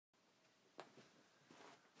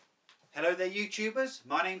Hello there YouTubers,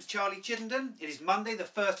 my name's Charlie Chittenden. It is Monday the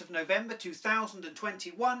 1st of November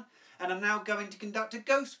 2021 and I'm now going to conduct a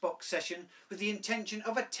ghost box session with the intention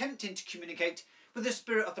of attempting to communicate with the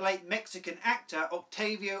spirit of the late Mexican actor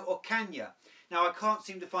Octavio Ocana. Now I can't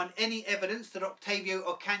seem to find any evidence that Octavio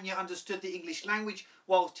Ocana understood the English language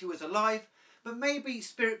whilst he was alive, but maybe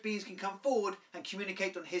spirit beings can come forward and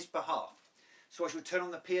communicate on his behalf. So I shall turn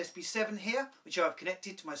on the PSP7 here, which I have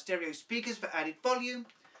connected to my stereo speakers for added volume.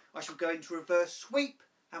 I shall go into reverse sweep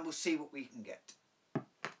and we'll see what we can get.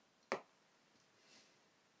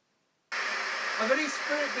 Are there any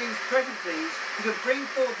spirit beings present, please, who can bring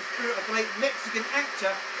forward the spirit of the late Mexican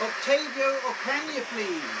actor Octavio Ocana,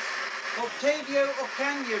 please? Octavio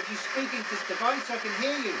Ocana, if you speak into this device, I can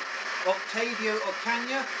hear you. Octavio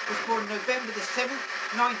Ocana was born November the 7th,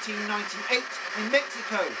 1998 in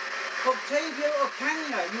Mexico. Octavio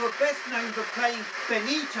Ocana, you are best known for playing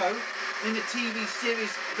Benito in the TV series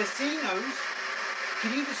Vecinos.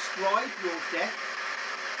 Can you describe your death?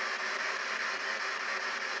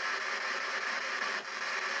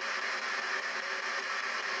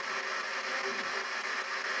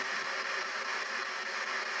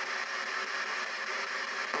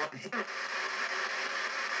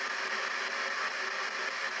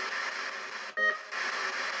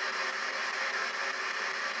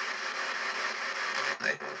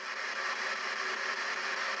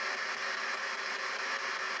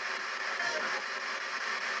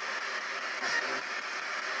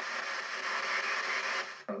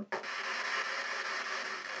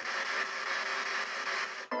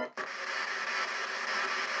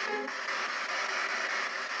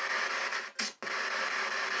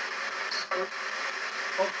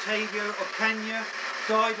 Octavio Ocana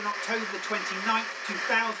died on October the 29th,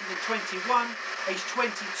 2021, aged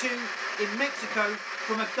 22, in Mexico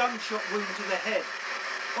from a gunshot wound to the head.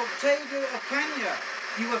 Octavio Ocana,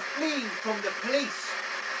 you were fleeing from the police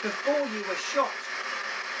before you were shot.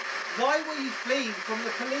 Why were you fleeing from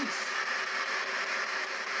the police?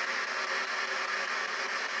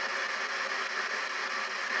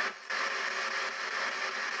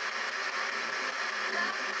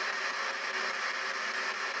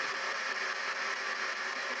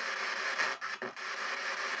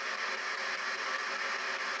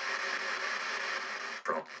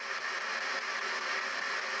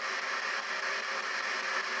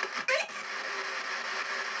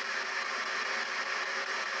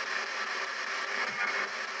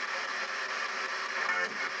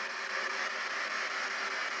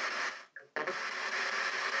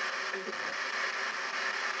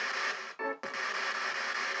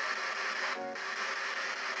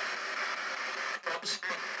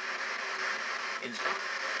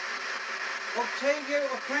 Octavio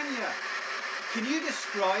Ocana, can you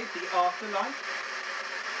describe the afterlife?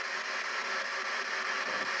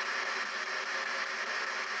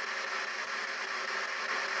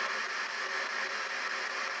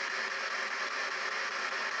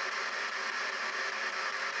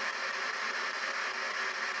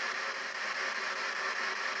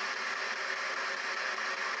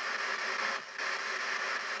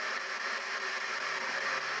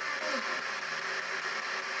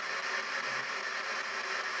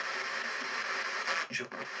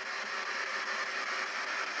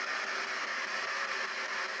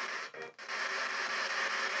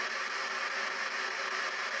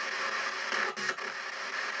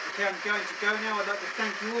 Okay, I'm going to go now. I'd like to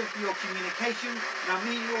thank you all for your communication, and I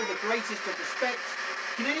mean you all the greatest of respect.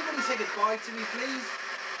 Can anybody say goodbye to me, please?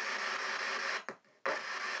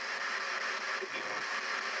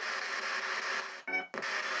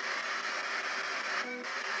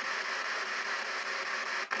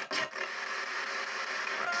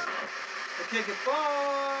 Okay,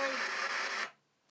 goodbye.